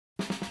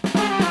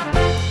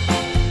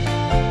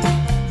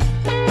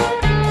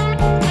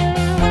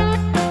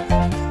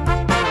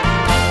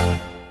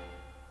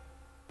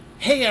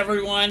Hey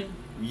everyone,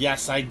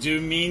 yes I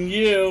do mean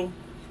you.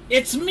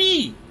 It's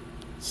me,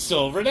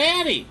 Silver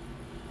Daddy.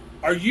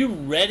 Are you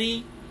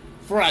ready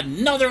for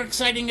another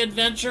exciting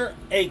adventure,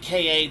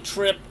 aka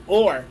trip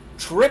or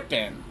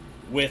Trippin'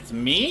 with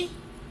me?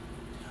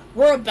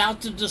 We're about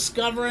to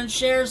discover and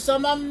share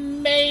some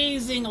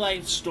amazing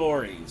life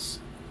stories.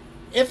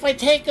 If I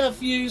take a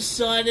few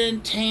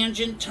sudden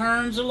tangent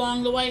turns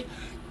along the way,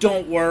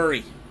 don't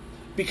worry,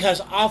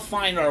 because I'll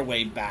find our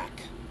way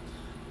back.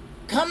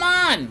 Come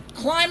on,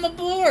 climb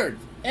aboard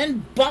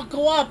and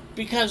buckle up,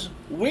 because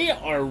we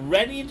are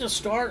ready to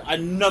start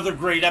another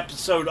great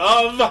episode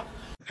of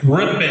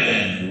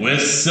Trippin'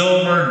 with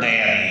Silver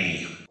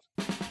Daddy.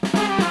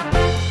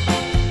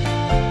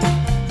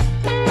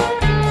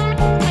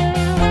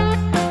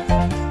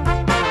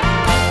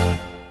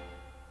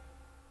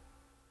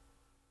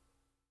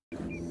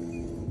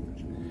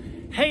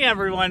 Hey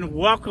everyone,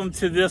 welcome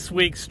to this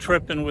week's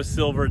Trippin' with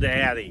Silver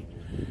Daddy.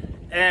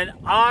 And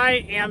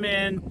I am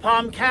in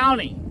Palm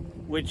County,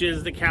 which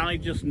is the county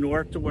just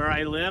north to where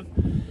I live.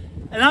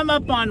 And I'm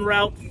up on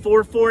Route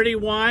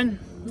 441,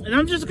 and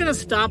I'm just gonna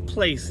stop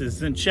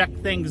places and check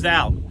things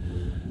out.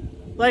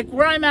 Like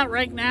where I'm at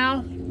right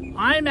now,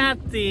 I'm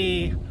at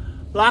the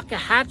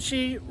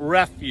Loxahatchee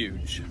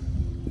Refuge.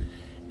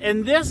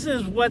 And this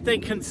is what they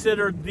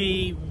consider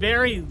the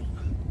very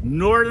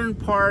northern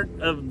part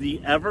of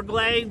the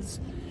Everglades.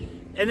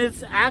 And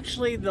it's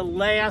actually the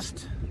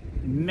last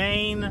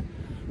main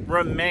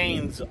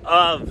remains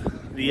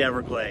of the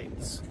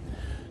Everglades.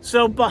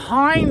 So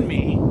behind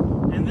me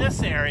in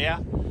this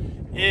area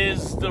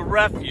is the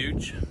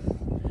refuge,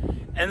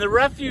 and the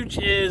refuge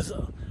is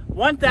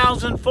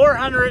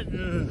 1,400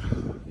 and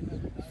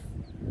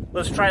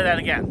let's try that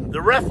again.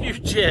 The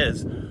refuge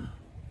is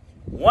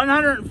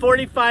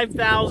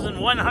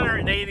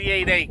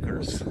 145,188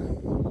 acres,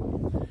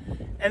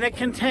 and it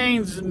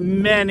contains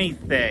many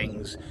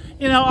things.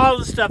 You know, all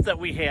the stuff that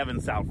we have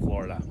in South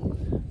Florida: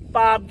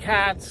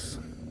 bobcats,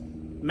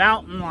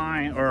 mountain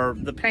lion, or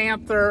the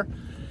panther.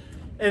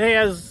 It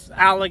has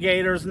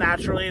alligators,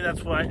 naturally.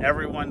 That's what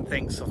everyone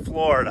thinks of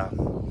Florida.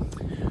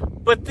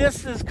 But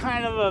this is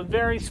kind of a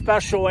very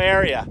special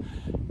area.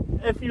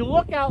 If you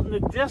look out in the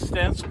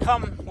distance,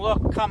 come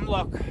look. See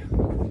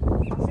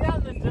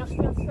out in the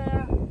distance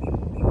there?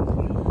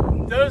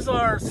 Those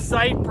are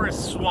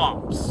cypress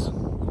swamps.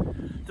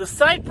 The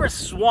cypress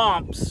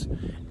swamps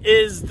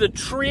is the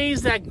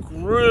trees that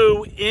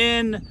grew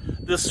in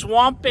the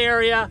swamp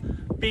area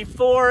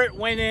before it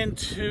went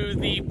into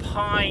the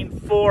pine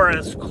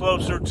forest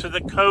closer to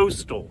the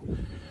coastal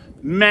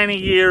many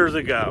years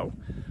ago.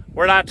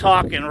 We're not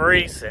talking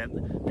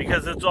recent,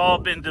 because it's all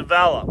been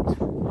developed.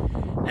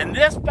 And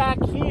this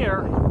back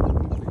here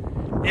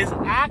is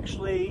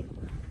actually,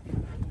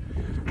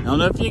 I don't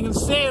know if you can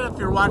see it if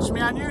you're watching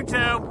me on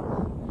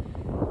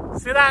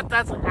YouTube. See that?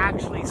 That's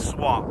actually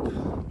swamp.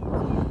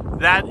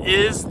 That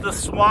is the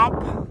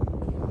swamp,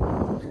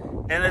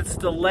 and it's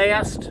the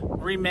last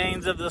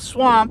remains of the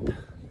swamp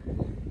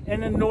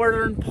in the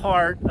northern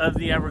part of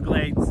the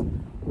Everglades.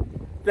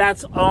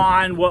 That's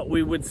on what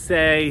we would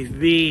say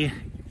the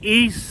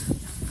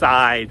east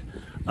side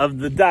of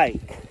the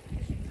dike.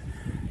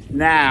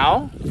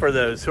 Now, for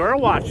those who are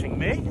watching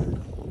me,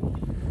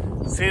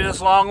 see this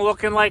long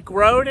looking like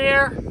road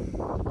here?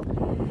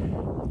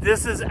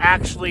 This is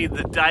actually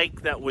the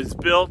dike that was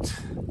built.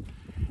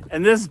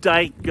 And this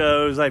dike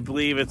goes, I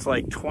believe it's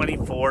like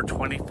 24,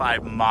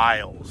 25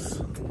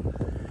 miles.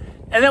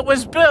 And it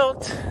was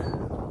built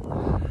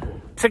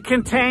to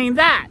contain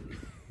that.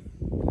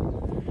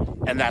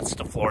 And that's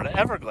the Florida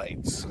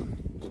Everglades,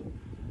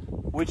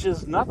 which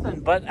is nothing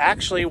but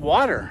actually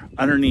water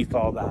underneath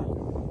all that.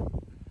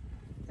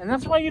 And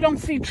that's why you don't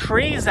see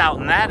trees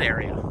out in that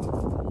area.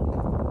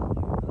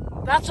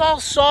 That's all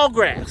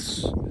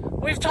sawgrass.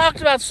 We've talked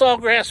about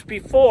sawgrass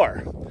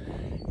before.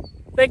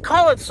 They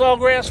call it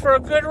sawgrass for a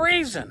good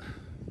reason,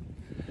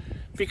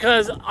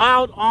 because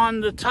out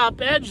on the top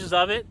edges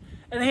of it,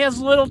 it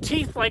has little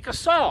teeth like a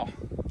saw.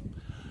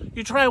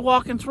 You try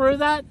walking through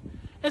that,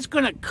 it's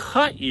going to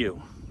cut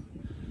you.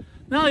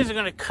 Not only is it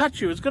going to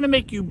cut you, it's going to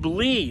make you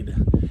bleed.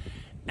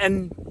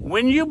 And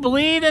when you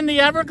bleed in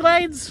the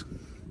Everglades,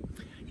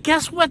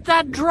 guess what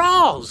that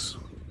draws?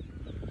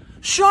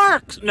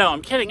 Sharks. No,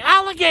 I'm kidding.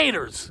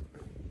 Alligators.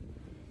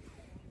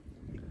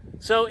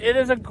 So it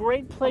is a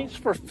great place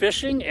for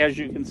fishing. As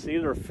you can see,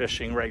 they're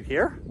fishing right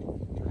here.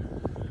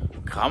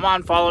 Come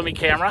on, follow me,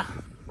 camera.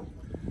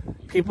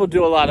 People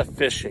do a lot of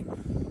fishing.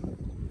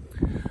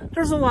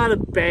 There's a lot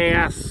of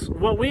bass,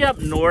 what we up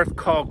north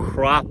call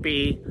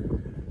crappie,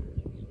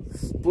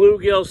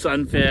 bluegill,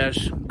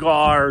 sunfish,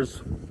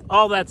 gars,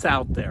 all that's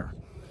out there.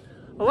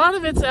 A lot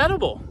of it's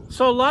edible.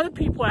 So a lot of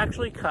people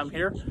actually come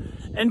here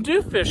and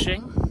do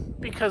fishing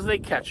because they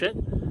catch it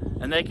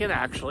and they can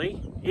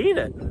actually eat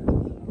it.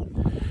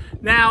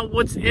 Now,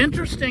 what's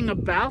interesting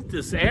about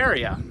this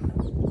area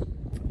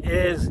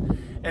is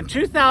in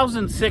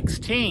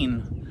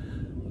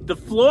 2016, the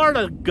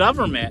Florida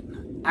government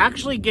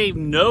actually gave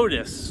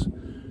notice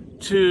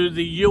to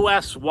the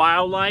U.S.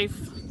 Wildlife,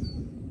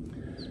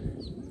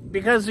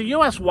 because the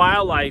U.S.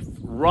 Wildlife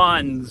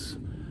runs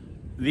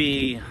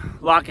the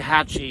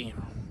Loxahatchee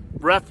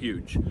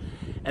Refuge.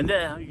 And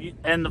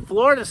the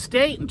Florida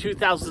state in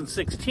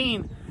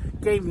 2016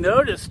 gave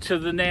notice to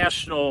the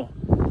national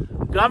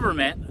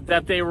government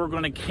that they were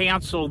going to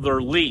cancel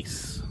their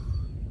lease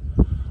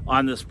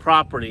on this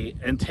property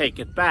and take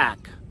it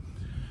back,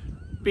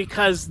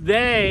 because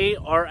they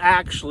are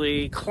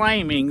actually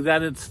claiming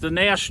that it's the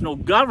national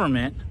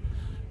government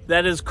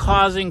that is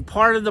causing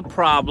part of the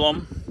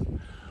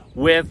problem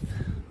with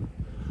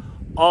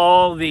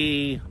all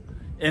the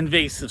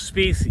invasive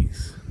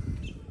species.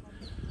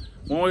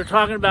 When we're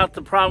talking about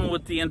the problem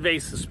with the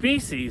invasive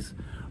species,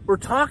 we're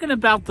talking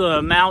about the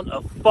amount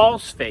of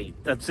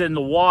phosphate that's in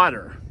the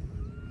water.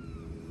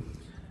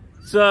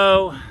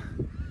 So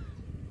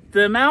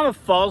the amount of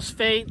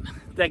phosphate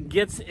that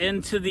gets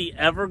into the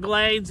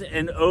Everglades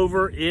and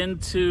over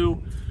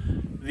into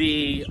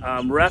the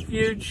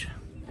refuge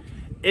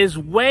is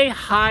way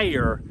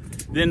higher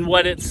than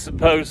what it's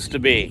supposed to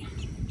be.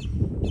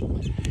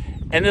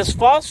 And this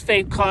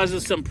phosphate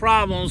causes some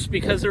problems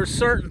because there are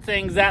certain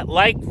things that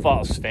like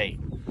phosphate.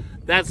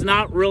 That's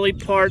not really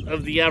part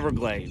of the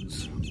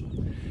Everglades.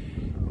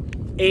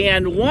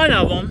 And one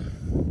of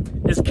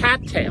them is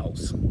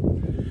cattails,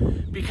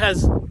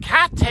 because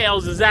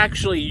cattails is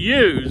actually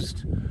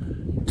used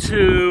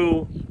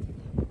to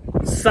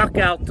suck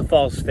out the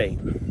phosphate.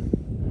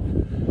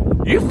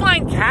 You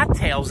find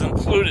cattails in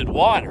polluted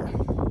water.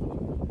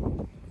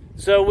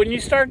 So when you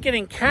start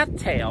getting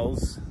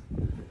cattails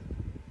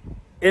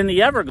in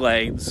the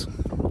Everglades,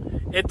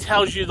 it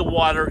tells you the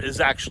water is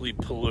actually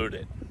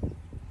polluted.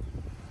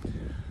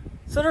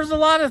 So there's a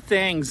lot of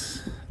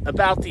things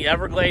about the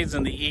Everglades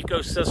and the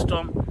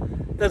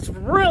ecosystem that's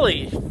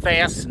really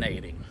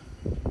fascinating.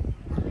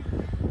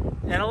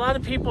 And a lot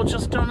of people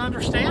just don't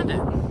understand it.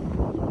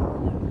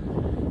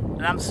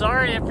 And I'm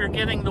sorry if you're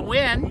getting the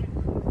wind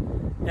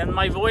and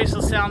my voice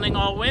is sounding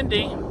all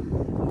windy,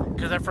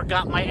 because I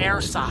forgot my air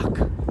sock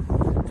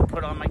to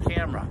put on my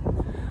camera.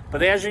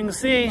 But as you can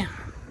see,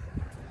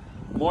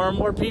 more and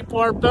more people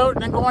are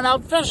boating and going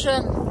out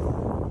fishing.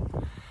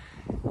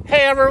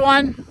 Hey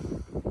everyone,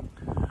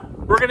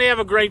 we're gonna have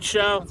a great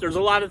show. There's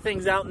a lot of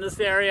things out in this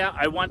area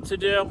I want to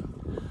do.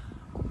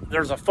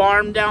 There's a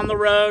farm down the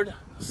road,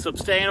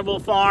 sustainable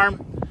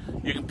farm.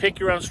 You can pick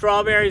your own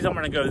strawberries. I'm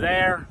gonna go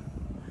there.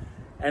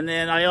 And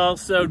then I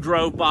also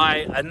drove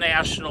by a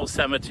national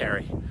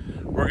cemetery.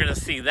 We're gonna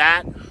see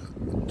that,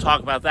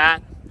 talk about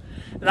that.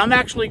 And I'm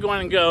actually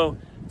going to go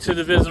to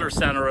the visitor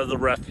center of the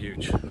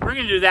refuge. We're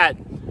gonna do that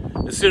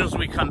as soon as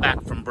we come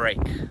back from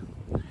break.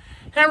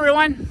 Hey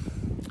everyone,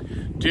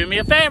 do me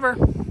a favor,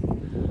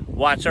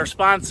 watch our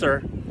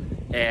sponsor,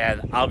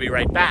 and I'll be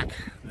right back.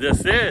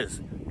 This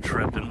is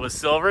Trippin' with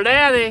Silver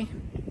Daddy.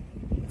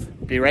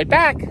 Be right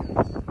back.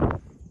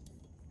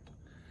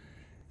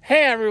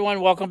 Hey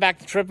everyone, welcome back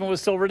to Trippin' with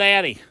Silver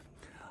Daddy.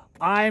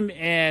 I'm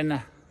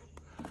in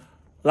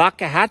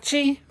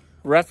Loxahatchee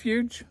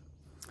Refuge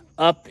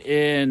up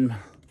in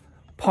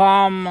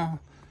Palm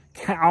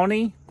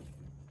County.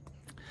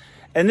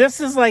 And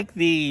this is like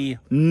the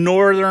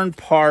northern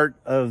part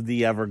of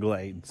the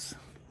Everglades.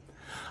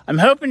 I'm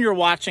hoping you're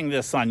watching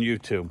this on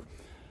YouTube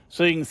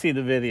so you can see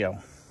the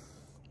video.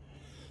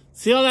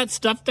 See all that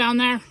stuff down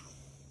there?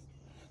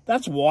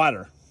 That's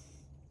water.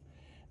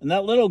 And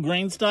that little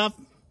green stuff,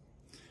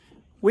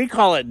 we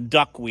call it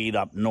duckweed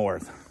up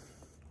north.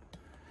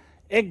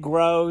 It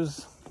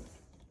grows,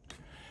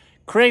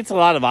 creates a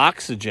lot of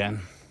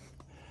oxygen,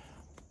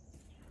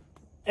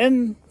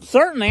 and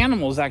certain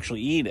animals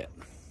actually eat it.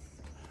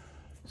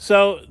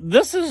 So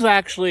this is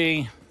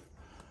actually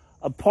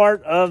a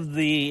part of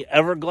the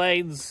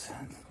Everglades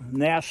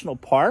National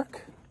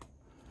Park.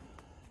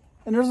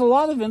 And there's a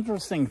lot of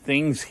interesting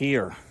things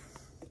here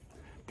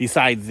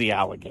besides the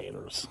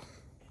alligators.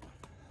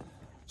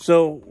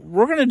 So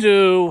we're going to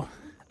do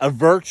a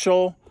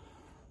virtual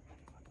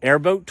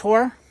airboat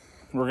tour.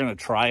 We're going to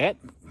try it.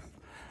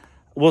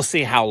 We'll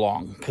see how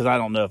long, because I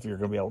don't know if you're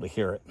going to be able to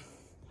hear it.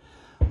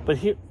 But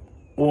here,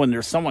 oh, and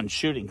there's someone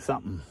shooting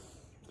something.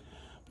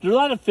 There's a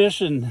lot of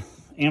fish and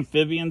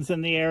amphibians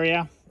in the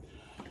area.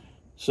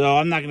 So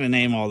I'm not going to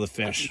name all the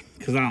fish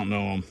because I don't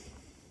know them.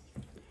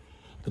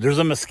 But there's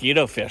a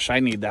mosquito fish. I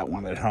need that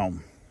one at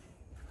home.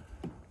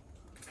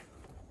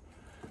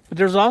 But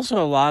there's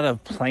also a lot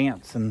of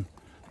plants, and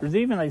there's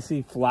even, I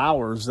see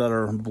flowers that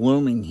are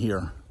blooming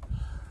here.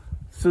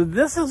 So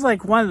this is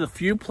like one of the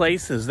few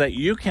places that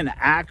you can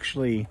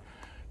actually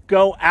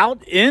go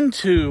out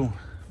into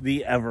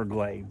the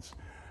Everglades.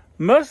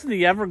 Most of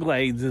the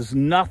Everglades is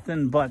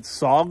nothing but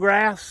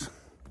sawgrass.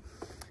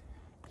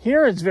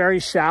 Here it's very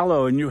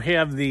shallow, and you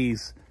have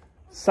these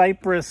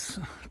cypress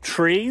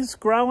trees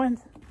growing.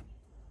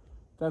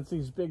 That's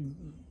these big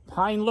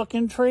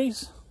pine-looking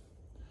trees.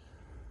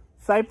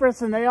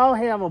 Cypress, and they all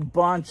have a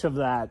bunch of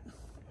that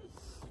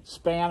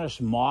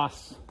Spanish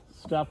moss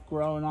stuff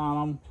growing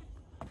on them.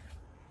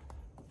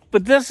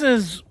 But this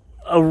is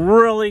a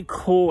really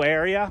cool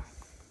area.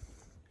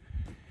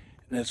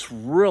 And it's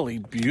really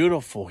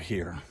beautiful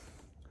here.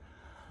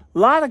 A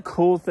lot of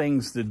cool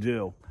things to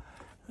do.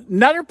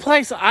 Another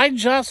place I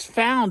just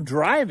found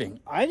driving.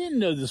 I didn't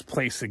know this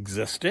place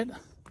existed.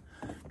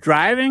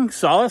 Driving,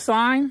 saw a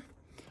sign.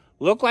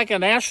 Looked like a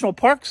national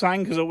park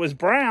sign because it was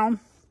brown.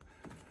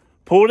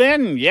 Pulled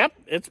in, and yep,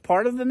 it's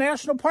part of the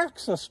national park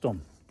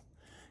system.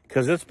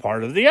 Because it's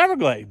part of the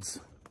Everglades.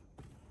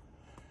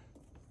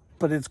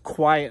 But it's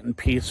quiet and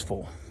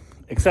peaceful.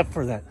 Except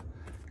for that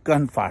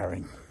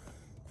gunfiring.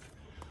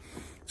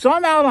 So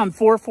I'm out on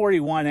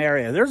 441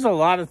 area. There's a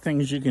lot of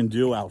things you can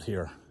do out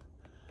here.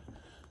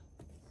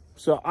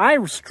 So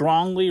I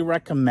strongly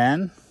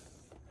recommend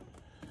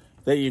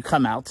that you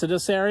come out to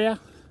this area.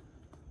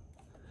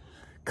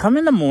 Come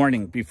in the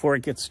morning before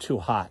it gets too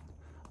hot.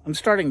 I'm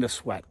starting to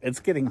sweat. It's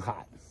getting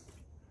hot.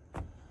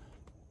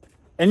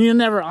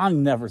 And I'll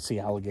never see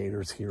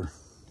alligators here.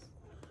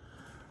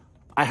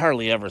 I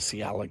hardly ever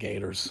see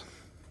alligators.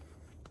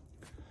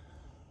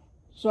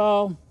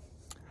 So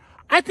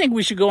I think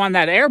we should go on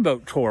that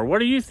airboat tour. What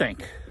do you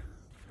think?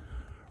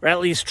 Or at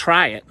least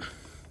try it.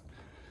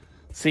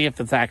 See if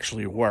it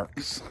actually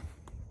works.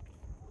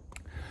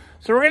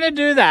 So we're going to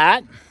do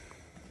that.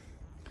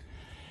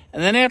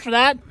 And then after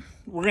that,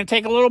 we're going to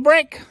take a little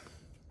break.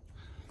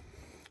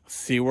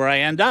 See where I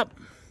end up.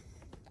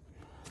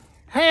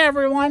 Hey,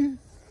 everyone.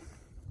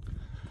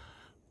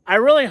 I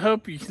really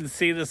hope you can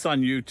see this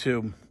on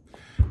YouTube.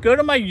 Go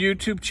to my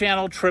YouTube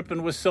channel,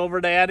 Trippin with Silver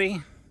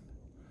Daddy.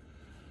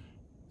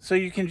 So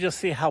you can just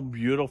see how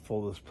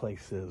beautiful this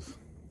place is.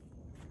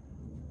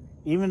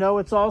 Even though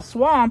it's all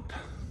swamp.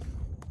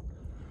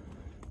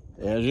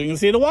 As you can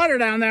see the water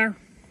down there.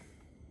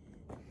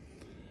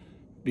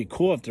 Be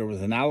cool if there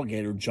was an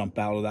alligator jump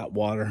out of that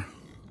water.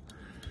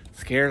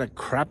 Scare the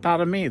crap out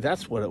of me.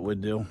 That's what it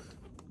would do.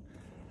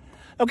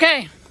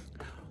 Okay.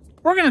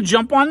 We're going to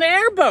jump on the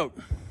airboat.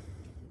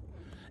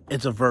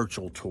 It's a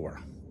virtual tour.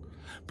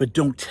 But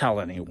don't tell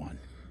anyone.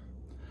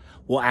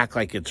 We'll act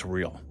like it's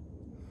real.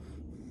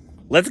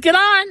 Let's get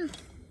on.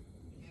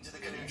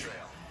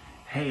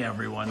 Hey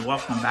everyone,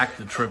 welcome back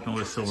to Trippin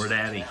with Silver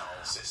Daddy.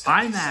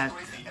 I'm at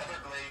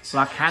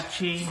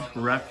Loxahatchee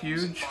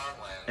Refuge,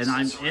 and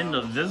I'm in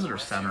the visitor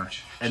center,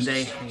 and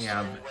they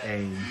have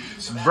a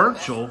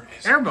virtual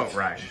airboat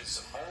ride.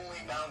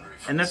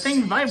 And the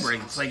thing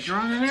vibrates like you're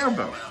on an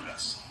airboat.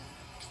 Let's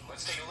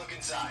take a look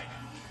inside.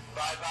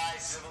 Bye-bye,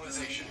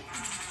 civilization.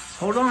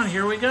 Hold on,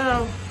 here we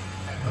go.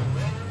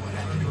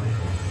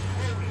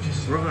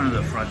 We're going to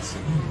the front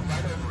seat,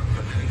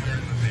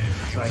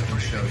 so I can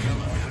show you.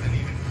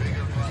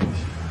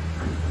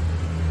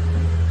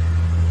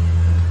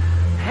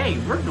 Hey,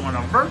 we're doing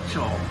a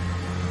virtual.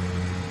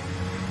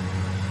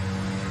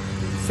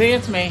 See,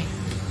 it's me.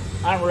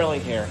 I'm really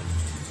here.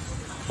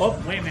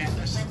 Oh, wait a minute.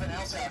 There's something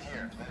else out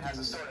here that has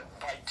a sort of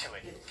bite to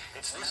it.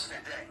 It's this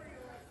today.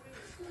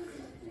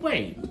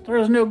 Wait,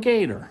 there's no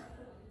gator.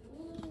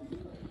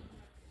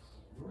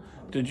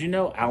 Did you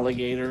know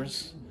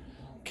alligators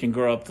can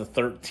grow up to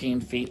 13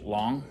 feet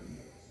long?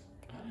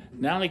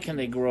 Not only can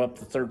they grow up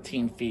to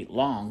 13 feet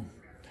long,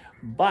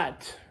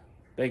 but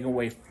they can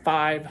weigh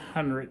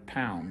 500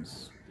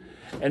 pounds.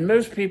 And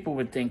most people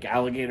would think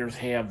alligators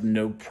have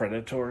no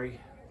predatory,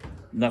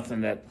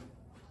 nothing that,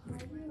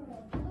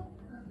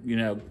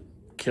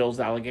 kills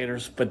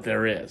alligators, but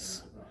there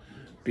is.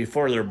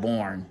 Before they're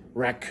born,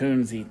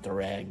 raccoons eat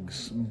their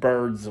eggs,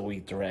 birds will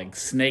eat their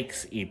eggs,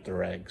 snakes eat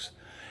their eggs.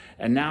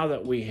 And now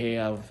that we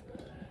have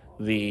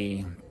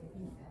the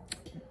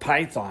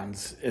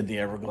pythons in the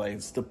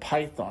Everglades, the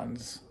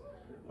pythons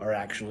are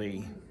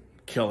actually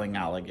killing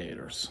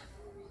alligators.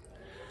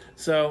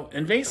 So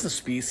invasive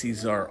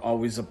species are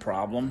always a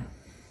problem.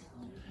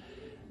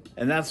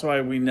 And that's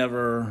why we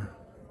never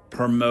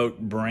promote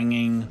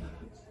bringing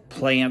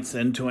plants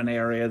into an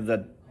area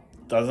that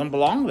doesn't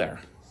belong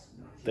there.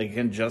 They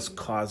can just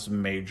cause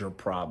major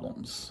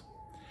problems.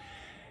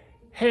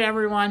 Hey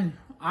everyone,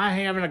 I'm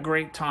having a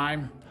great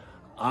time.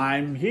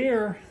 I'm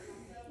here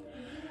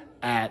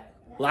at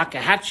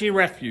Loxahatchee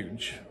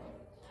Refuge.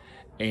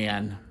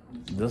 And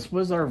this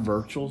was our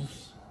virtual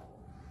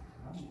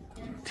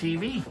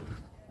TV.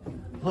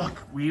 Look,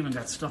 we even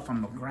got stuff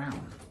on the ground.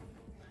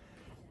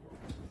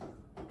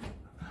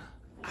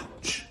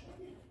 Ouch.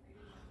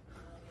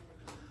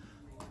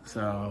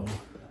 So,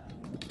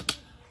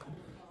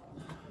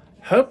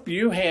 hope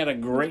you had a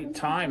great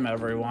time,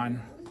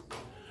 everyone.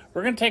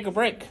 We're going to take a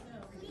break.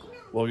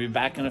 We'll be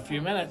back in a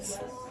few minutes.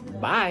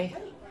 Bye.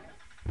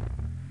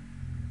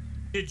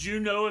 Did you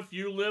know if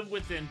you live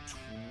within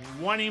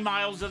 20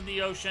 miles of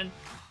the ocean,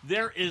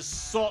 there is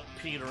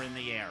saltpeter in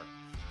the air?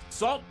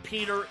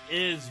 Saltpeter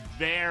is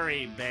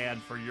very bad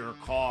for your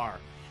car.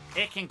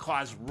 It can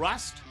cause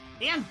rust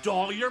and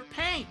dull your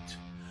paint.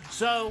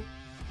 So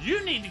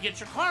you need to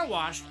get your car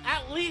washed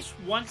at least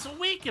once a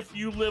week if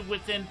you live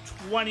within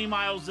 20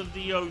 miles of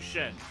the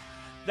ocean.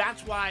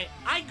 That's why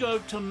I go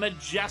to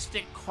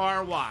Majestic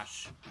Car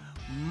Wash.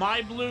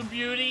 My Blue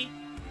Beauty,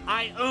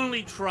 I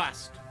only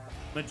trust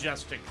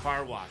Majestic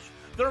Car Wash.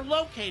 They're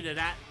located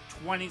at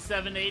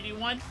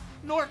 2781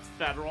 North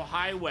Federal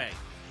Highway.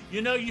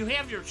 You know, you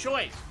have your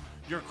choice.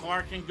 Your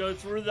car can go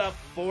through the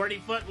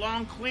 40-foot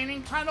long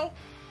cleaning tunnel,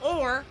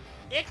 or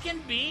it can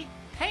be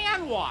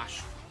hand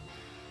wash.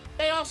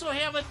 They also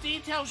have a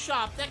detail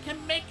shop that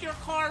can make your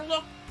car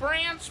look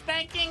brand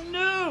spanking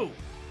new.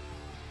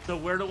 So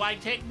where do I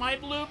take my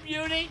Blue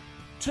Beauty?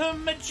 To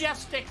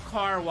Majestic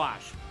Car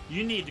Wash.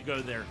 You need to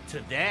go there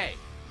today.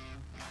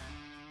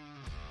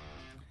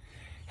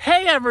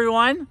 Hey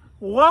everyone,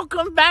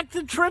 welcome back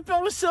to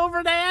Trippin with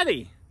Silver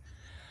Daddy.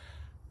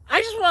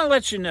 I just want to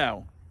let you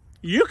know,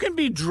 you can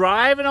be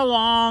driving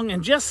along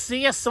and just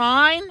see a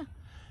sign,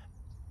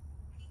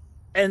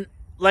 and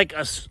like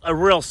a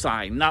real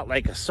sign, not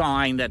like a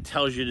sign that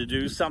tells you to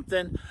do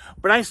something.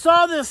 But I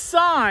saw this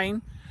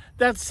sign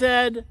that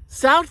said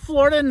South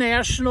Florida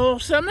National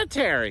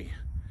Cemetery.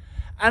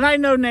 And I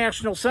know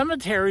national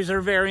cemeteries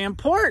are very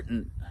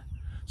important.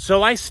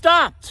 So I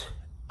stopped.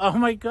 Oh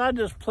my God,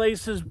 this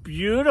place is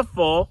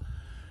beautiful,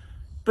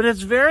 but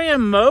it's very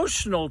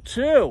emotional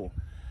too.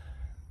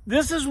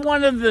 This is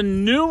one of the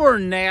newer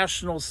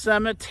national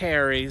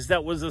cemeteries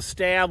that was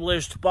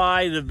established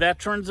by the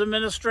Veterans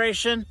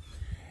Administration.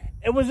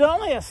 It was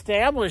only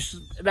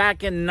established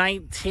back in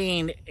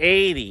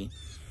 1980,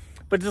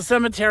 but the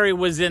cemetery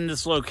was in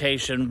this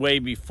location way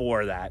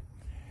before that.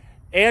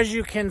 As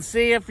you can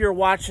see, if you're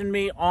watching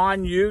me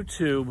on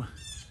YouTube,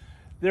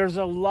 there's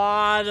a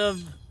lot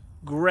of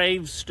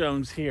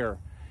gravestones here.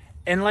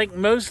 And like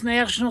most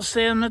national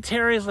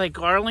cemeteries like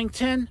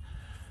Arlington,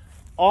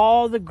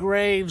 all the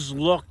graves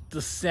look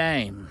the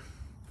same.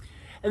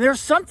 And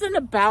there's something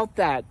about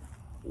that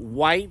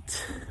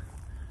white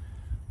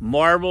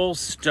marble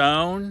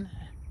stone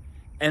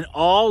and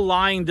all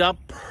lined up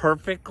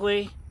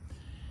perfectly.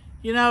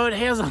 You know, it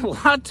has a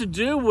lot to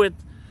do with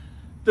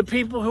the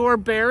people who are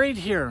buried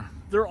here.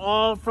 They're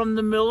all from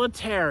the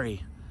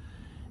military.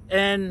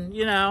 And,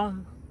 you know,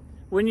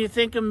 when you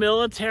think of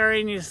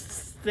military and you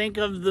think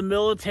of the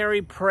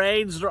military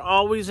parades, they're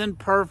always in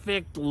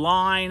perfect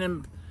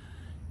line.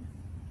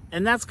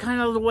 And that's kind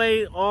of the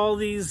way all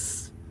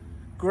these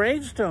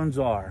gravestones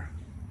are.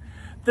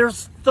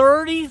 There's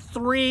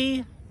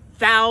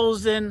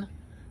 33,000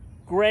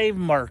 grave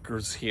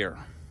markers here.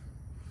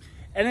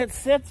 And it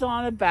sits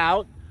on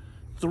about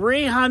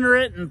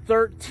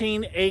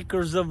 313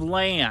 acres of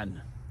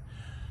land.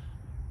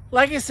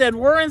 Like I said,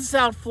 we're in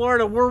South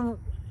Florida. We're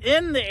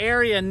in the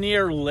area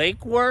near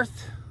Lake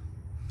Worth,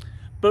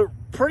 but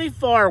pretty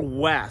far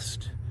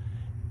west.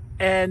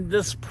 And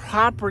this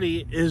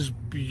property is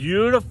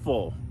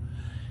beautiful.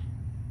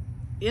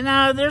 You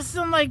know, there's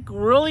some like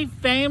really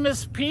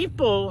famous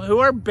people who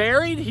are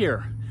buried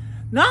here.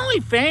 Not only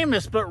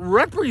famous, but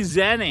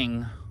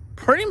representing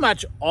pretty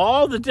much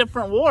all the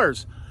different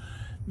wars.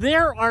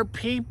 There are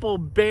people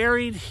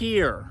buried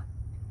here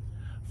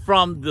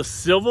from the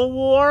Civil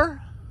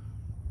War,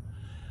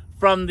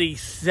 from the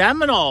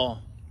Seminole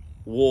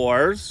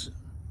Wars,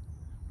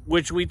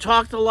 which we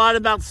talked a lot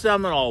about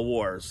Seminole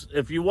Wars.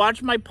 If you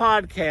watch my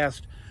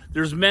podcast,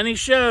 there's many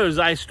shows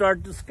I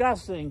start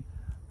discussing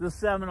the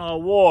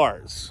Seminole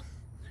Wars,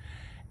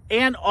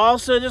 and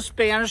also the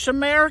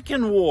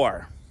Spanish-American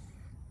War.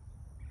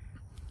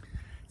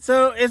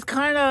 So it's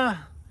kind of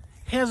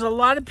has a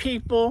lot of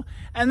people,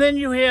 and then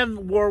you have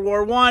World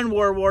War I,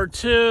 World War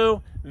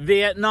II,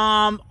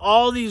 Vietnam.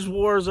 All these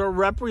wars are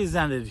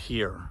represented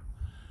here.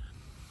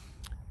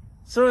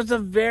 So it's a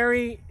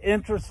very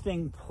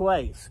interesting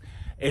place.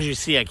 As you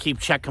see, I keep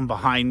checking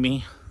behind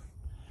me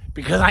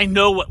because I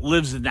know what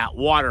lives in that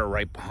water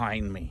right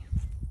behind me.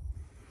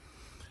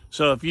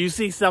 So if you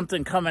see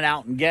something coming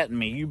out and getting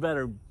me, you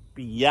better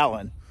be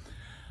yelling.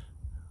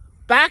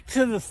 Back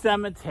to the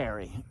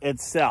cemetery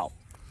itself.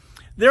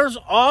 There's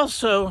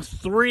also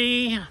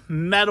 3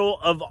 Medal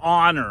of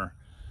Honor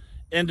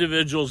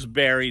individuals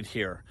buried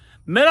here.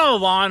 Medal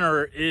of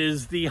Honor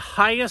is the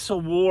highest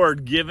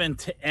award given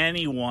to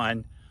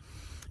anyone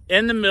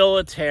in the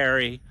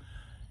military,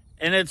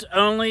 and it's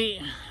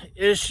only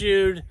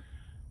issued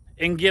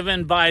and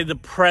given by the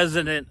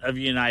President of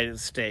the United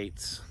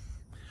States.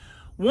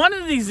 One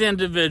of these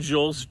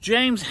individuals,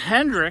 James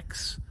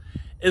Hendricks,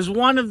 is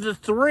one of the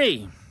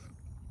 3.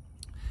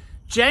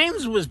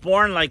 James was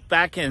born like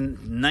back in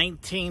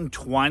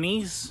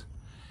 1920s,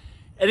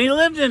 and he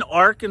lived in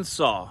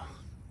Arkansas.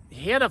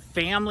 He had a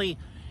family,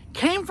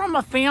 came from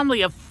a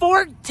family of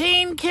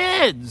 14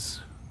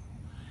 kids.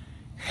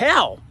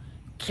 Hell,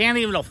 can't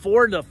even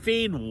afford to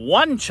feed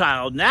one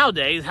child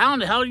nowadays. How in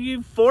the hell do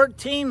you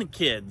 14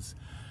 kids?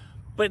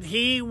 But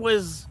he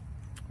was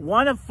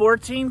one of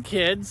 14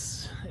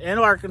 kids in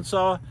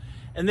Arkansas,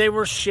 and they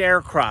were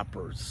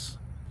sharecroppers.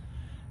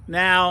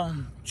 Now,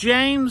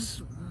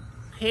 James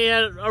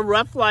had a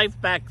rough life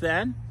back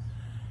then.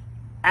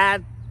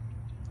 At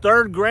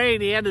 3rd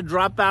grade, he had to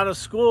drop out of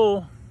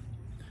school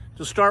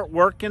to start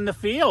working the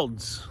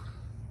fields.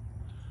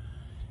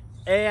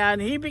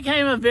 And he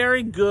became a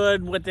very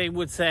good, what they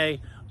would say,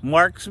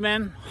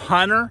 marksman,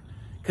 hunter,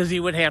 because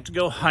he would have to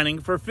go hunting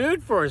for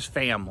food for his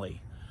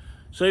family.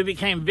 So he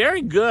became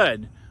very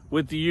good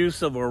with the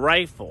use of a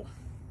rifle.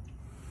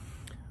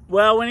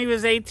 Well, when he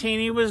was 18,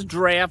 he was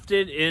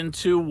drafted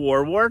into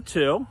World War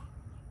II.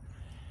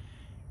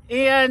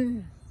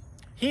 And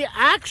he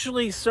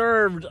actually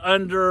served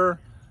under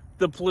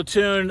the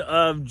platoon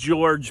of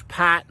George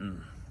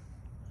Patton.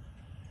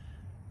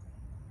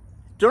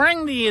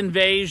 During the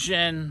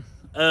invasion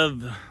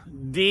of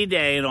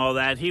D-Day and all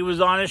that, he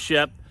was on a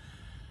ship.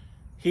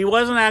 He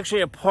wasn't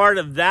actually a part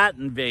of that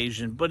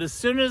invasion, but as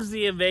soon as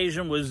the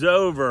invasion was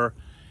over,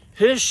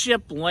 his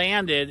ship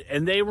landed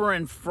and they were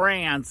in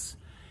France,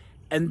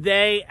 and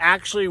they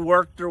actually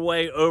worked their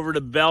way over to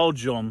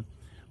Belgium,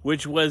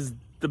 which was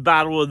the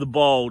Battle of the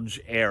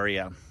Bulge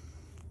area.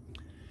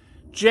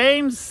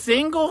 James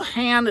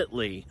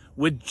single-handedly,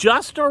 with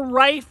just a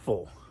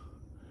rifle,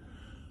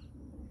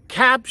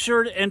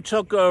 captured and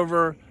took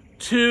over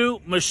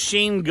 2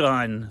 machine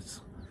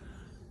guns,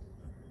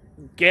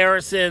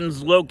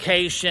 garrisons,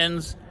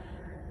 locations,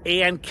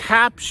 and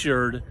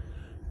captured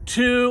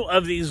 2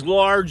 of these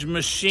large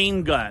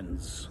machine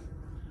guns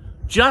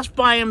just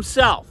by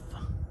himself,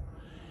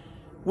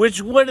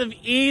 which would have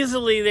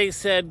easily, they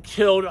said,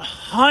 killed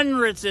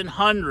hundreds and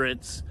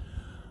hundreds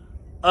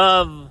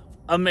of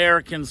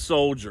American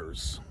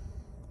soldiers.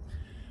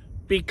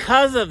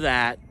 Because of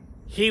that,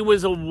 he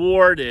was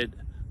awarded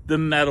the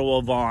Medal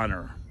of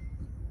Honor.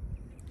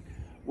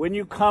 When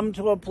you come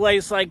to a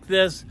place like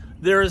this,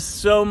 there is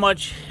so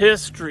much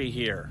history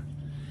here.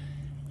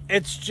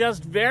 It's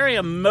just very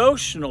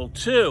emotional,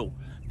 too,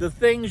 the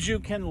things you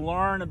can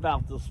learn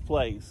about this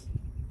place.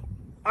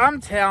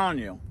 I'm telling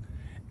you,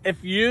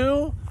 if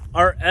you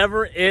are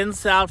ever in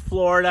South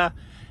Florida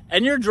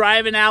and you're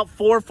driving out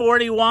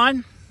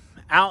 441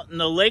 out in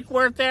the Lake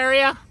Worth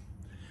area,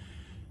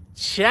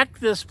 check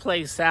this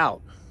place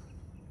out.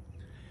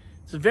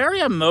 It's a very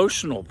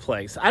emotional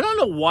place. I don't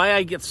know why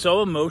I get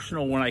so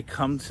emotional when I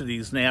come to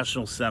these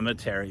national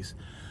cemeteries.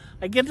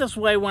 I get this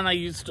way when I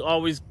used to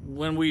always,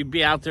 when we'd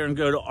be out there and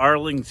go to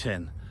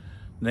Arlington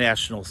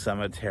National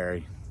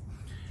Cemetery.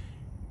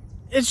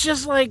 It's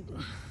just like,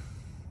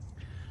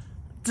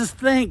 just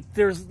think,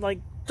 there's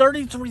like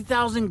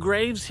 33,000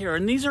 graves here,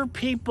 and these are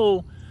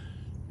people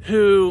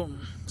who,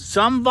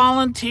 some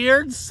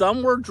volunteered,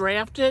 some were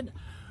drafted,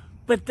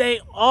 but they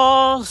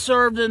all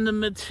served in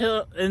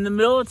the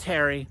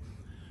military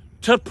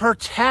to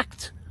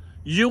protect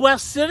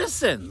U.S.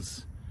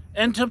 citizens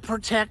and to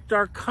protect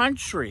our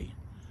country.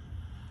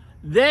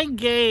 They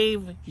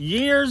gave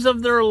years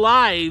of their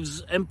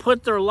lives and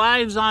put their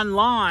lives on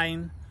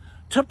line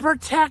to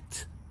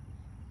protect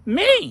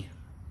me,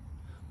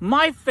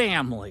 my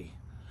family,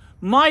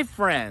 my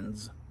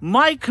friends,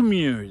 my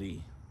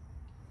community.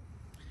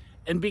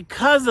 And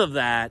because of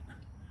that,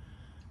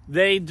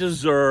 they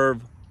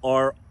deserve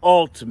our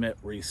ultimate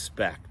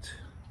respect.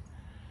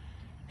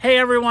 Hey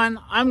everyone,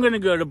 I'm going to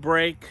go to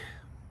break.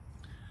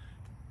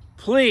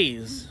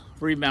 Please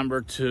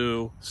remember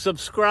to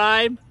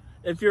subscribe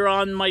if you're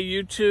on my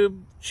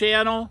YouTube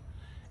channel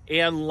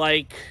and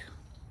like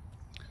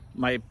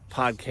my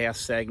podcast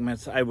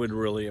segments. I would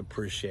really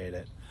appreciate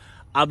it.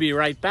 I'll be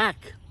right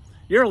back.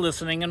 You're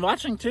listening and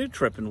watching to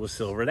Trippin' with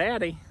Silver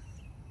Daddy.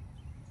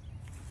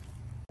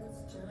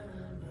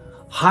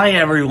 Hi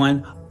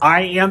everyone,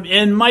 I am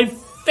in my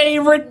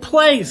favorite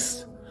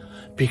place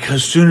because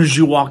as soon as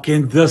you walk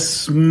in, the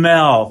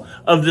smell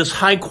of this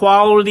high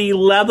quality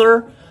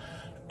leather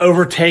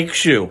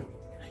overtakes you.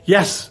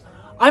 Yes,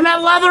 I'm at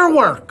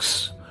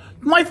Leatherworks,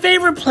 my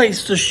favorite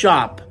place to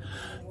shop.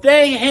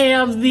 They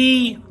have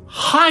the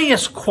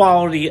highest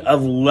quality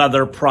of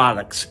leather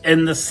products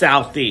in the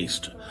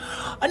Southeast.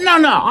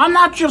 No, I'm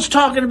not just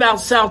talking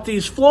about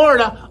Southeast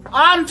Florida.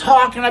 I'm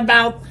talking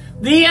about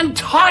the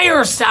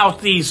entire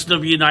Southeast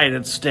of the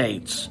United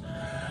States.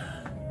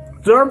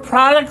 Their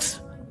products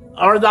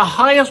are the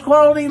highest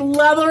quality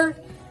leather,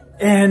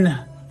 and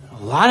a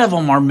lot of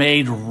them are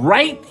made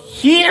right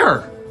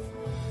here.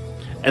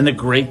 And the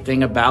great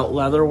thing about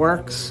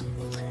Leatherworks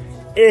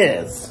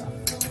is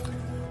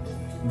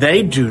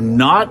they do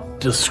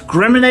not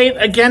discriminate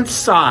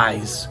against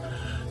size.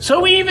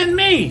 So even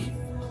me,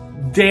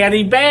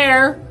 Daddy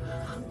Bear,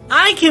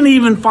 I can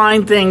even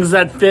find things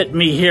that fit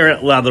me here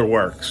at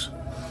Leatherworks.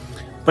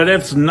 But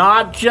it's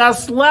not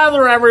just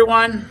leather,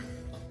 everyone.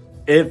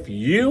 If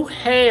you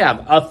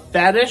have a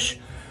fetish,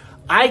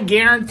 I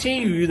guarantee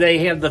you they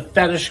have the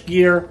fetish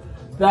gear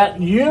that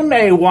you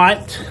may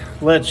want.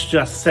 Let's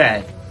just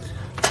say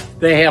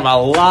they have a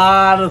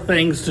lot of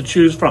things to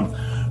choose from.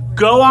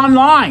 Go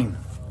online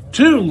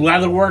to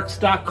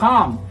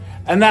leatherworks.com,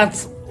 and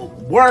that's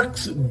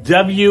Works,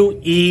 W-E-R-K-S.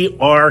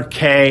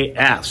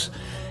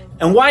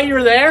 And while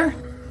you're there,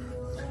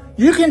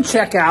 you can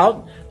check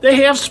out,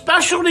 they have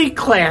specialty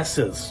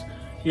classes.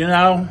 You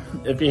know,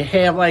 if you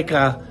have like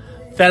a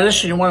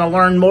fetish and you want to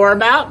learn more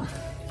about,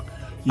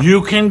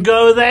 you can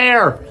go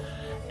there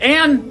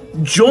and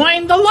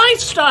join the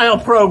lifestyle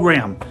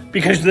program,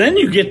 because then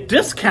you get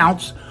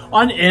discounts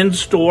on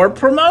in-store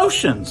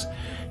promotions.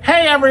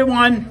 Hey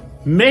everyone,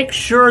 make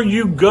sure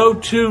you go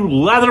to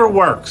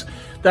Leatherworks.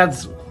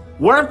 That's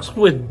Works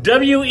with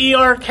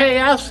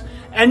W-E-R-K-S,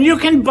 and you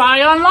can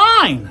buy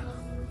online.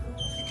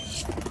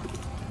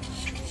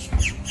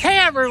 Hey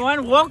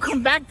everyone,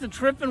 welcome back to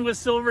Trippin' with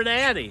Silver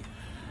Daddy.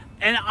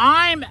 And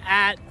I'm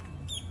at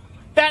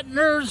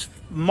Bedner's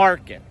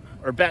Market.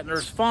 or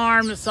Bedner's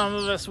Farm, as some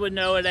of us would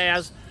know it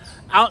as,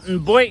 out in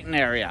Boynton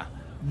area.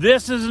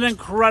 This is an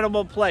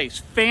incredible place,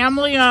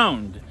 family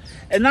owned.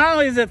 And not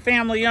only is it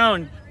family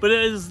owned, but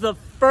it is the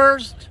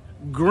first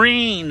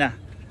green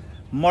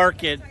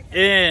market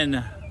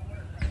in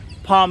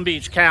Palm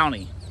Beach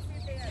County.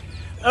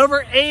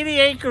 Over 80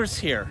 acres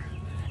here.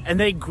 And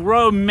they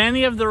grow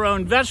many of their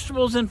own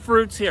vegetables and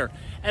fruits here.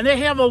 And they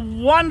have a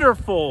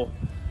wonderful,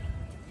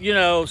 you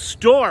know,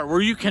 store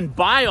where you can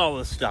buy all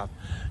this stuff.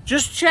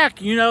 Just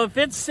check, you know, if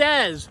it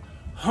says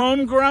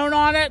homegrown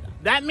on it,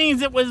 that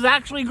means it was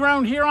actually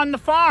grown here on the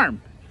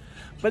farm.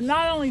 But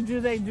not only do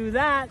they do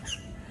that,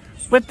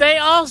 but they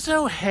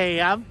also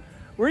have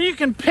where you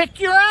can pick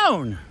your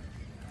own.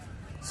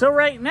 So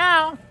right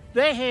now,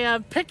 they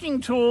have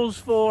picking tools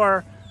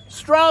for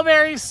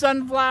strawberries,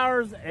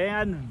 sunflowers,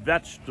 and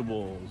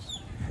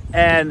vegetables.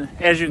 And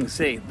as you can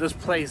see, this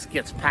place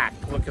gets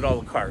packed. Look at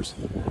all the cars.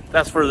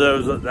 That's for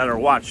those that are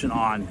watching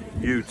on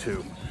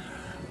YouTube.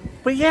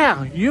 But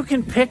yeah, you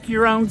can pick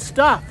your own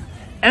stuff.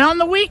 And on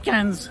the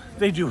weekends,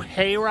 they do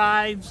hay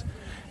rides.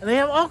 And they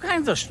have all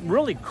kinds of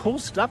really cool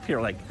stuff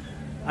here. Like,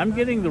 I'm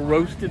getting the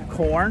roasted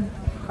corn.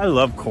 I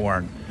love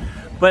corn.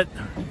 But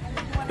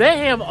they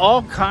have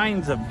all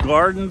kinds of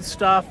garden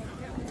stuff.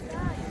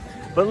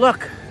 But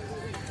look,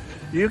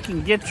 you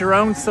can get your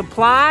own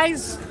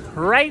supplies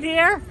right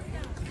here.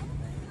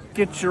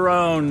 Get your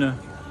own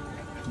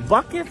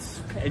buckets,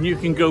 and you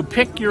can go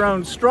pick your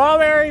own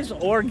strawberries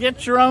or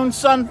get your own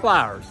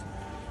sunflowers.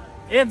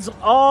 It's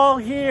all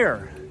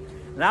here.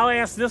 Now I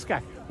ask this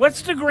guy,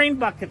 what's the green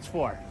buckets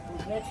for?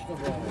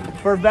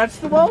 Vegetables. For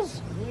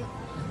vegetables?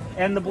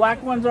 And the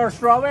black ones are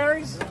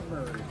strawberries?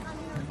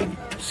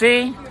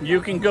 See,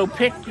 you can go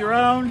pick your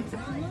own,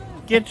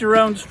 get your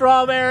own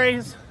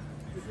strawberries,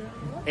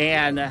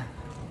 and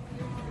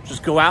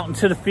just go out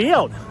into the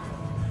field.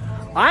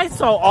 I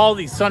saw all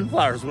these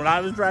sunflowers when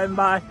I was driving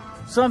by.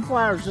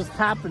 Sunflowers just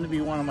happen to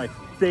be one of my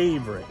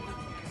favorite,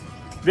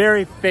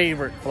 very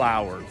favorite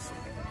flowers.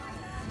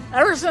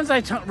 Ever since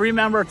I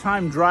remember a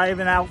time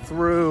driving out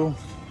through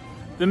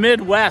the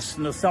Midwest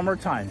in the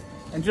summertime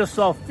and just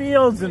saw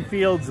fields and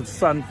fields of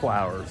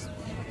sunflowers.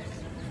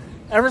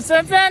 Ever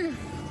since then,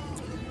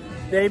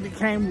 they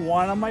became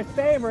one of my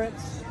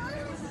favorites.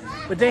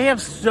 But they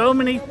have so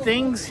many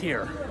things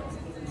here.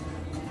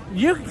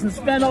 You can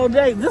spend all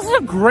day. This is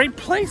a great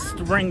place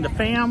to bring the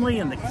family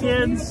and the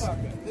kids.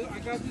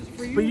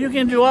 But you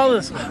can do all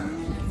this.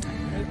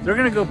 They're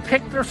gonna go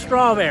pick their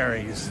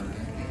strawberries.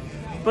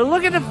 But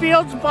look at the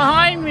fields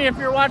behind me if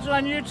you're watching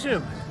on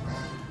YouTube.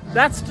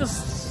 That's the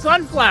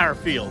sunflower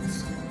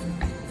fields.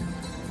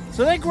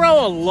 So they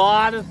grow a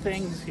lot of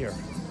things here.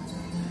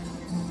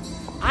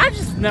 I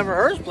just never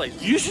heard of this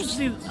place. You should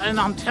see, and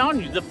I'm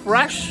telling you, the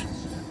fresh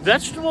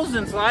vegetables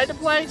inside the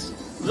place,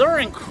 they're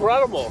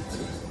incredible.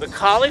 The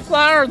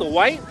cauliflower, the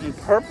white and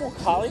purple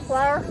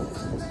cauliflower,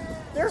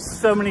 there's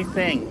so many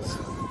things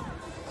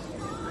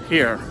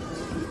here.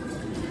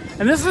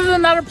 And this is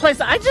another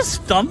place I just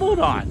stumbled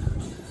on.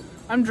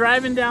 I'm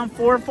driving down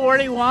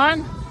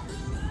 441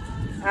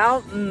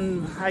 out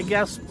in, I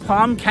guess,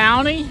 Palm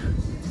County.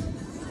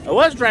 I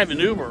was driving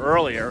Uber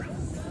earlier.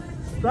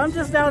 But I'm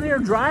just out here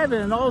driving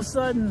and all of a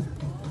sudden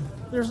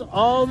there's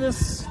all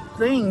this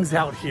things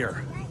out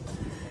here.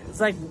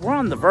 It's like we're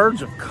on the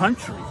verge of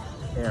country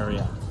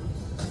area.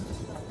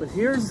 But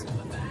here's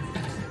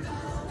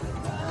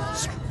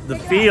the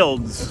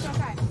fields.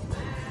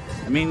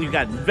 I mean, you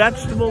got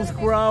vegetables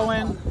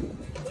growing.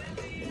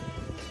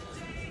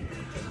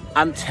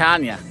 I'm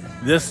telling you,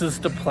 this is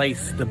the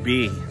place to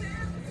be.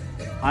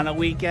 On a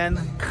weekend,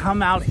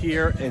 come out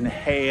here and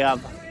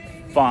have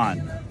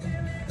fun.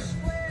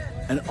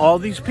 And all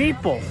these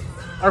people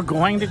are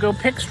going to go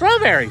pick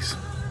strawberries.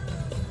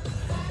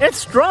 It's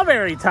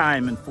strawberry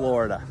time in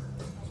Florida.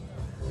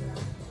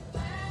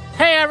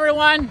 Hey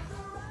everyone,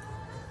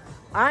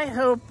 I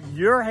hope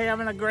you're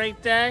having a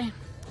great day.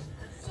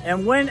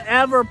 And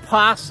whenever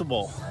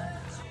possible,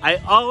 I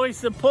always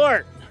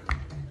support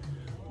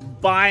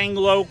buying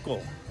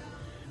local.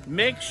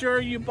 Make sure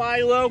you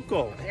buy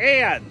local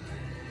and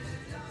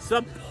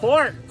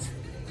support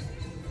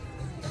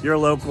your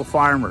local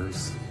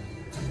farmers.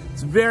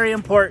 It's very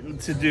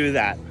important to do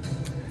that.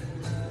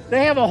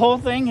 They have a whole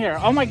thing here.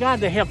 Oh my God,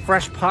 they have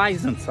fresh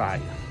pies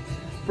inside.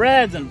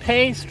 Breads and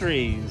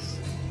pastries.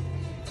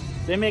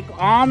 They make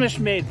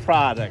Amish-made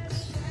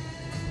products.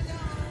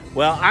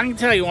 Well, I can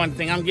tell you one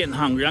thing, I'm getting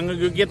hungry. I'm gonna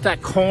go get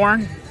that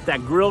corn,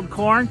 that grilled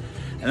corn,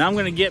 and I'm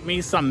gonna get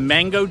me some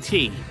mango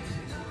tea.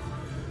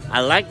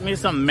 I like me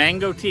some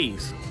mango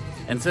teas.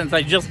 And since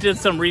I just did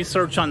some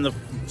research on the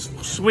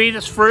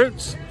sweetest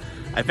fruits,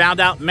 I found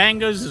out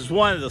mangoes is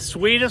one of the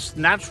sweetest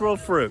natural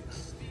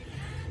fruits.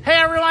 Hey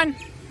everyone,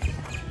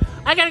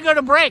 I gotta go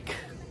to break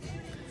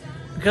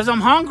because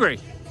I'm hungry.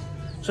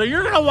 So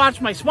you're gonna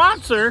watch my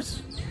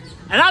sponsors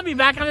and I'll be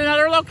back at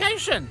another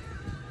location.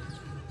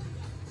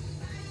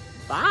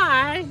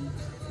 Bye.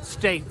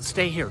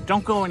 Stay here,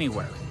 don't go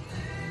anywhere.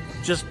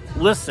 Just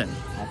listen,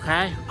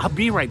 okay? I'll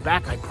be right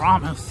back, I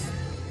promise.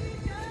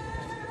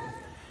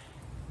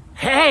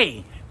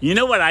 Hey, You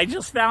know what I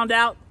just found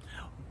out?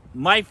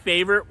 My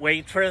favorite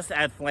waitress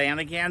at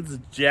Flanagan's,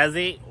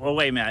 Jessie. Well,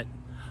 wait a minute.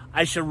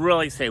 I should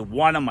really say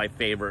one of my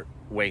favorite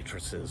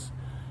waitresses,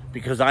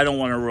 because I don't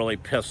want to really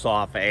piss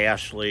off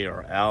Ashley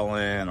or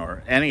Ellen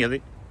or any of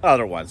the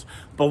other ones.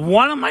 But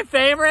one of my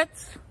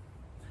favorites,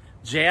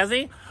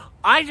 Jazzy,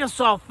 I just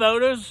saw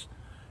photos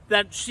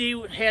that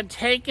she had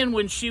taken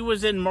when she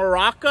was in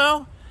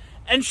Morocco,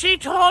 and she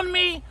told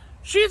me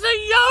she's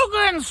a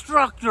yoga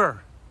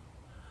instructor.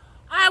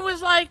 I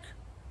was like,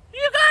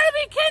 you gotta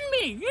be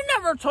kidding me. You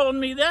never told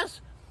me this.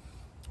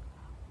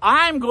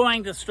 I'm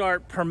going to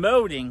start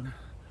promoting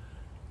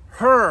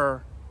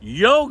her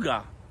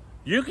yoga.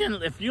 You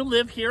can, if you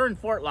live here in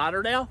Fort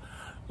Lauderdale,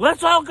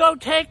 let's all go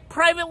take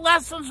private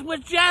lessons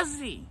with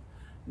Jessie.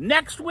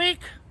 Next week,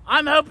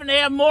 I'm hoping to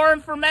have more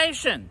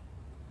information,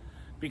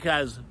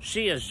 because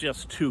she is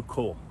just too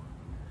cool.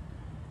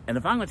 And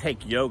if I'm going to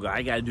take yoga,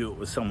 I got to do it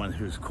with someone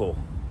who's cool.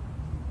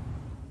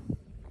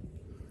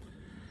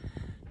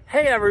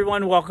 Hey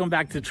everyone, welcome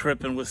back to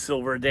Trippin with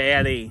Silver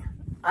Daddy.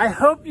 I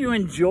hope you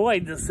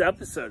enjoyed this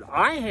episode.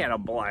 I had a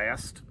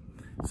blast.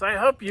 So I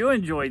hope you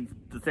enjoyed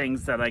the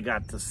things that I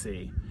got to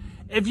see.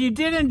 If you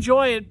did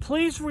enjoy it,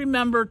 please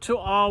remember to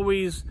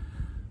always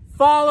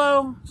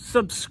follow,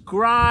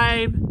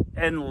 subscribe,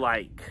 and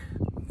like.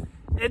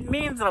 It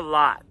means a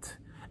lot,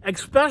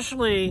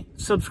 especially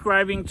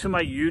subscribing to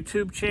my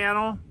YouTube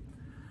channel.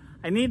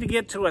 I need to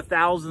get to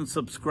 1,000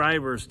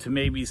 subscribers to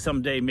maybe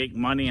someday make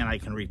money and I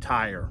can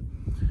retire.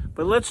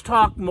 But let's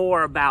talk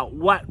more about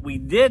what we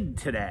did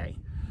today.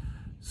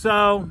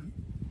 So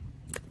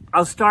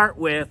I'll start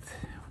with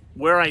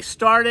where I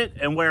started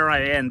and where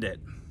I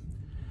ended.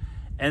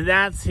 And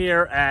that's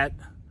here at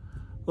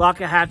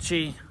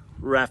Loxahatchee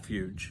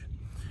Refuge.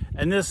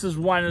 And this is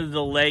one of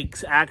the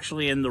lakes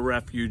actually in the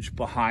refuge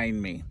behind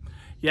me.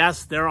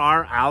 Yes, there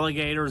are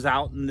alligators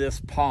out in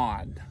this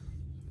pond.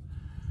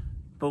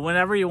 But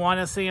whenever you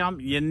want to see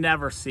them, you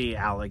never see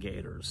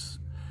alligators.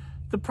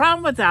 The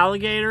problem with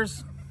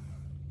alligators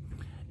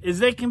is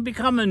they can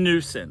become a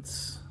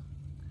nuisance.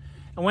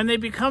 And when they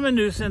become a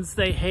nuisance,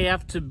 they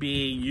have to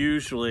be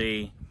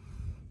usually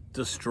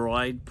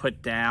destroyed,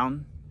 put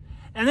down.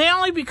 And they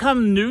only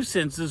become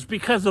nuisances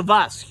because of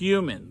us,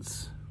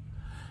 humans.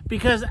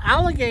 Because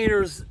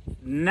alligators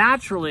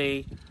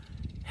naturally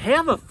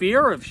have a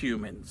fear of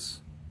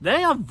humans.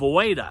 They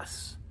avoid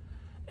us.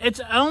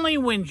 It's only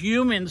when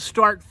humans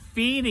start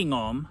feeding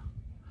them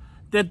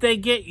that they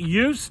get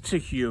used to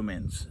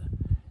humans.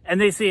 And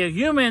they see a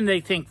human,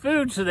 they think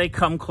food, so they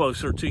come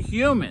closer to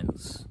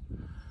humans.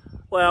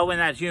 Well, when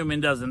that human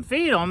doesn't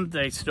feed them,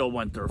 they still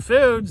want their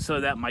food, so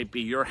that might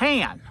be your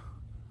hand.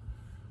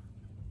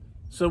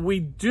 So we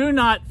do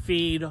not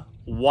feed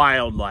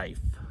wildlife.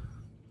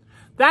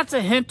 That's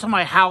a hint to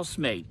my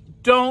housemate.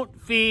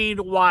 Don't feed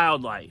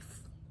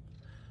wildlife.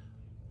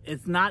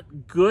 It's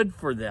not good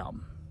for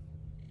them.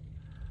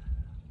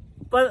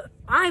 But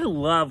I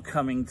love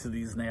coming to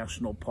these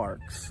national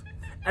parks.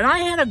 And I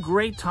had a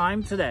great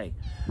time today.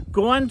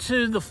 Going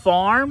to the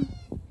farm,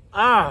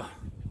 the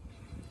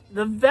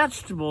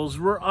vegetables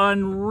were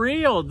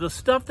unreal. The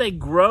stuff they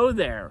grow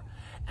there.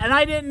 And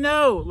I didn't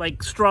know,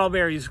 like,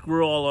 strawberries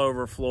grew all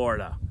over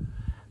Florida.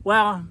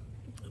 Well,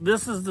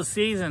 this is the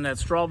season that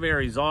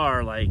strawberries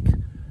are, like,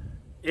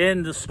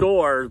 in the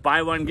stores.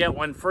 Buy one, get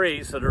one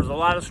free. So there's a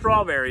lot of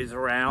strawberries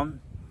around.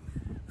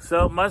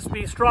 So it must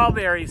be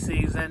strawberry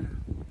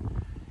season.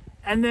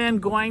 And then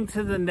going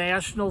to the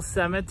National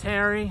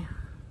Cemetery.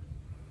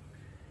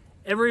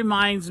 It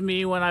reminds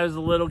me when I was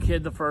a little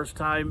kid, the first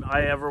time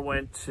I ever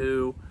went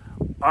to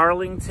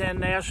Arlington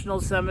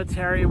National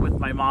Cemetery with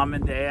my mom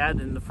and dad,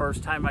 and the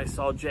first time I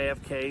saw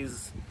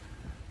JFK's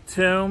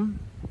tomb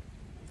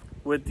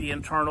with the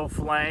internal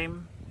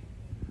flame.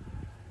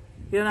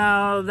 You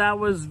know, that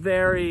was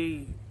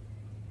very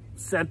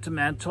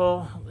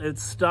sentimental.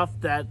 It's stuff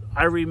that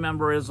I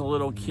remember as a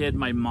little kid,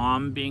 my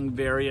mom being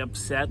very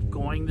upset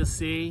going to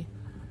see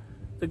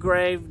the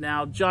grave.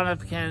 Now, John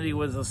F. Kennedy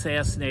was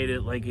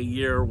assassinated like a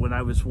year when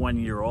I was 1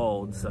 year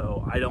old,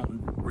 so I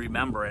don't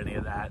remember any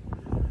of that.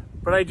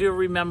 But I do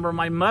remember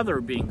my mother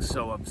being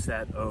so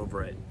upset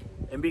over it.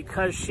 And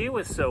because she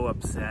was so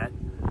upset,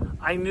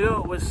 I knew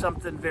it was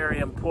something very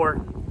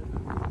important.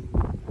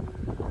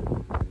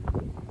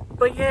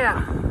 But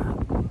yeah,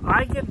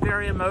 I get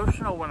very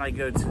emotional when I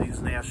go to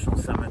these national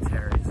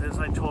cemeteries, as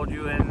I told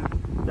you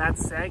in that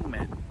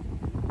segment.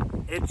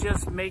 It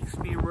just makes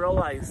me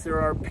realize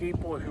there are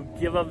people who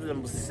give of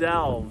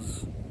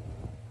themselves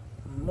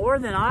more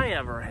than I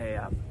ever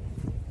have.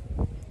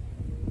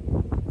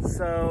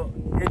 So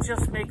it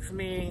just makes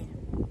me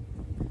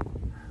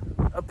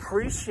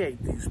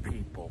appreciate these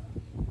people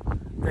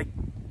that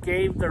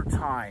gave their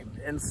time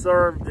and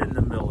served in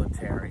the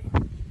military.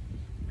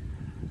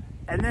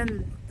 And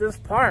then this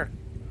park,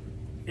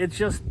 it's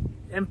just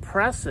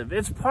impressive.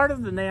 It's part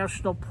of the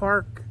National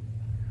Park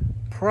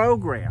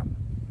program.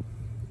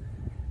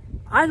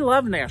 I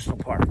love national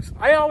parks.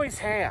 I always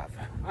have.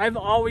 I've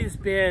always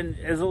been,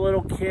 as a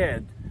little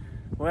kid,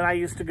 when I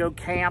used to go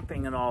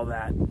camping and all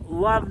that,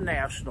 love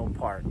national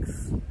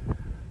parks.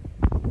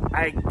 I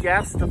I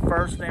guess the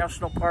first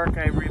national park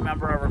I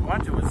remember ever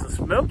going to was the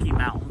Smoky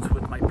Mountains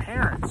with my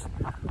parents.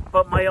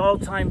 But my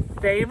all-time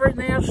favorite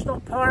national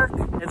park,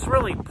 it's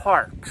really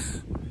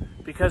parks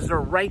because they're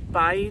right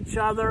by each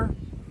other.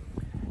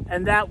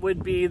 And that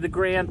would be the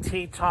Grand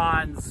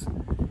Tetons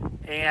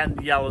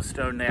and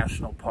Yellowstone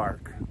National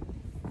Park.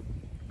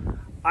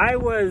 I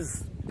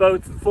was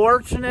both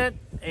fortunate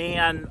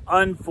and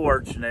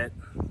unfortunate.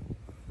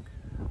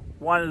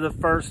 One of the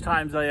first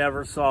times I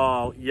ever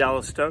saw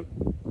Yellowstone,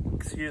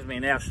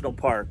 National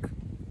Park.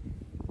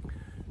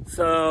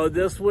 So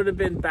this would have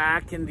been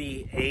back in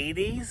the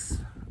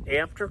 80s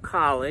after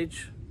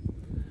college.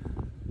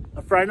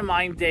 A friend of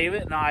mine,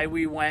 David, and I,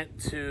 we went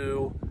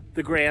to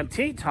the Grand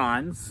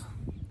Tetons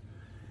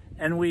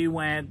and we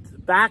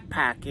went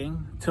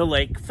backpacking to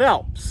Lake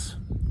Phelps.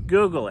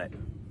 Google it.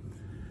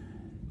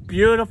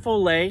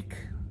 Beautiful lake,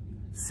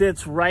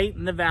 sits right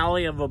in the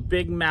valley of a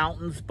big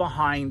mountains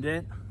behind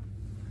it.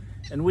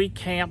 And we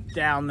camped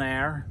down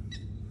there.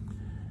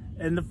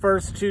 In the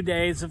first 2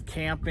 days of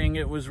camping,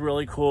 it was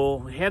really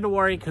cool. We had to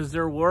worry because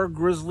there were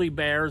grizzly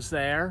bears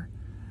there.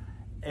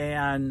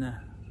 And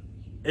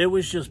it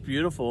was just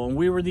beautiful. And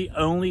we were the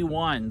only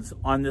ones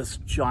on this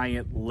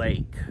giant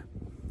lake.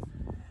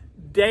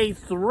 Day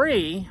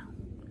 3,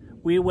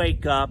 we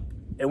wake up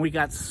and we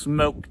got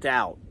smoked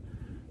out.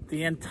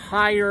 The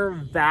entire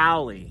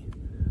valley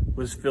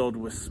was filled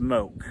with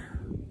smoke.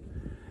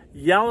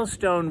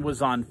 Yellowstone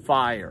was on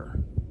fire.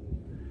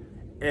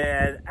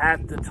 And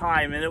at the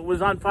time, and it was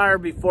on fire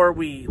before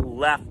we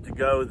left to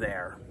go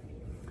there.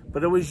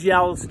 But it was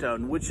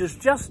Yellowstone, which is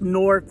just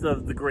north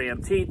of the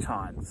Grand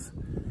Tetons.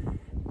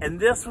 And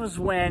this was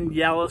when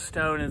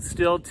Yellowstone, and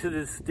still to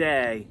this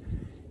day,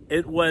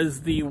 it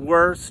was the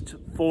worst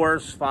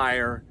forest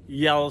fire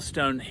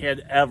Yellowstone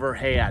had ever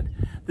had.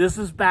 This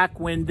is back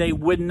when they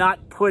would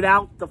not put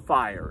out the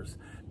fires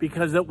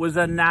because it was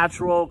a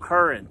natural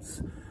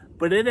occurrence.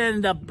 But it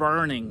ended up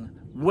burning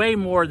way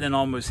more than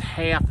almost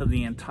half of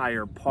the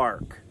entire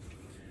park.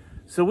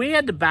 So we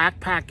had to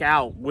backpack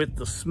out with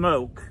the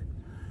smoke.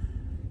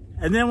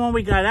 And then when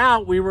we got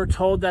out, we were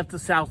told that the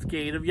south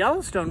gate of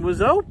Yellowstone was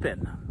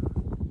open.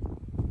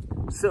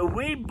 So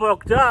we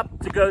booked up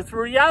to go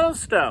through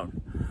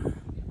Yellowstone.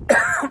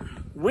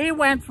 We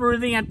went through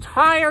the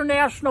entire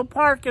national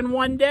park in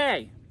one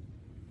day.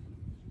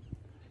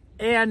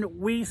 And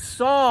we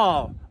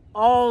saw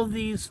all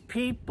these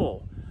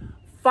people,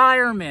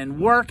 firemen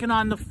working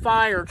on the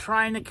fire,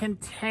 trying to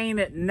contain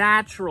it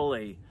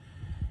naturally.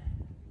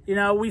 You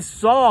know, we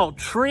saw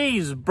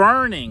trees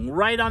burning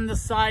right on the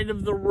side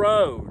of the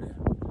road.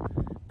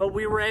 But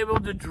we were able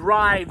to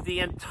drive the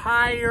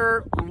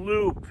entire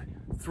loop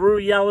through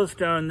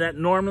Yellowstone that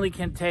normally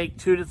can take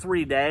 2 to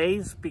 3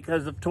 days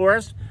because of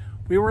tourists.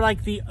 We were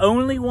like the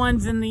only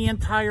ones in the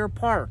entire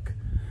park.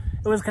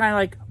 It was kind of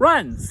like,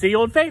 run, see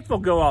Old Faithful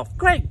go off.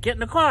 Great, get in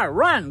the car,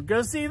 run,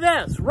 go see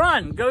this,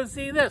 run, go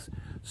see this.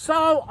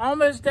 Saw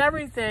almost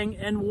everything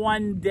in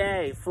one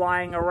day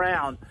flying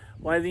around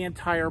while the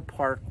entire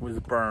park was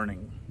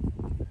burning.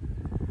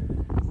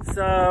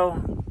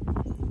 So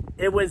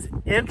it was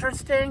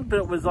interesting, but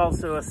it was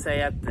also a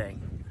sad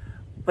thing.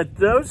 But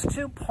those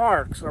two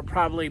parks are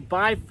probably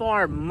by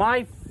far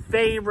my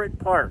favorite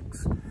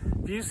parks.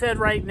 If you said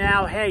right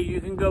now, hey,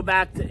 you can go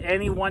back to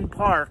any one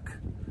park,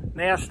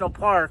 national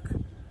park,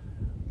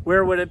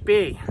 where would it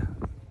be?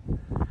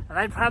 And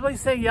I'd probably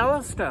say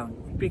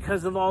Yellowstone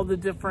because of all the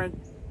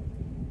different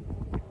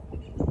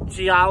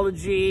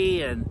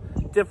geology and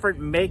different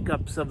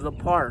makeups of the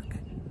park.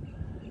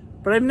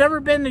 But I've never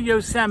been to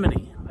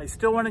Yosemite. I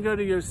still want to go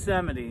to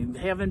Yosemite.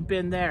 Haven't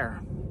been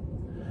there.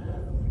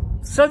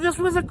 So this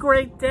was a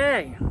great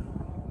day.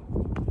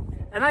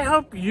 And I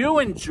hope you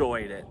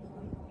enjoyed it.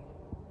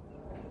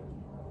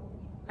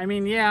 I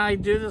mean, yeah, I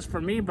do this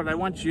for me, but I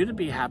want you to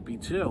be happy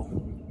too.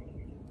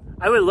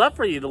 I would love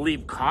for you to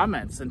leave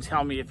comments and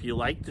tell me if you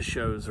like the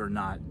shows or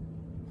not.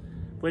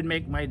 Would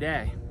make my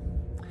day.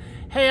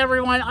 Hey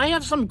everyone, I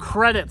have some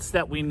credits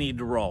that we need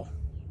to roll.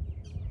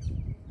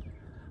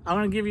 I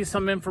want to give you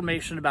some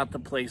information about the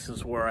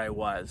places where I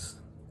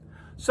was.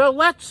 So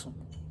let's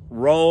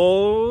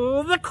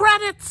roll the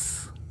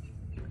credits.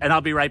 And I'll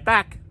be right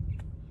back.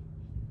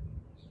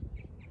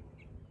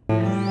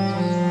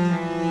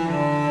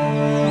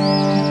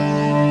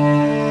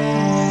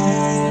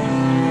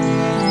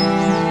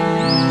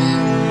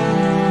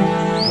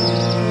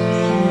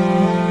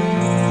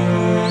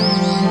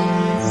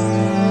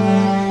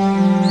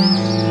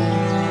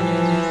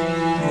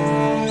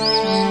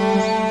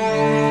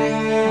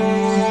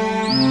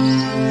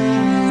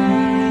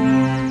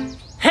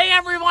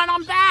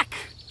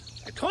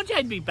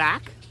 I'd be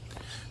back.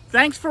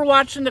 Thanks for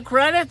watching the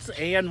credits,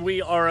 and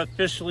we are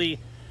officially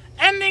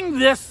ending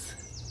this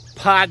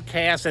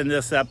podcast and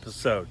this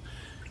episode.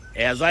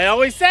 As I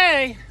always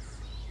say,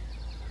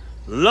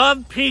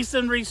 love, peace,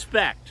 and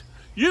respect.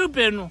 You've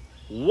been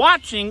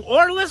watching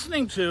or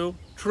listening to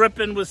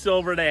Trippin' with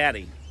Silver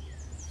Daddy.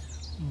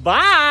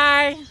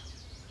 Bye!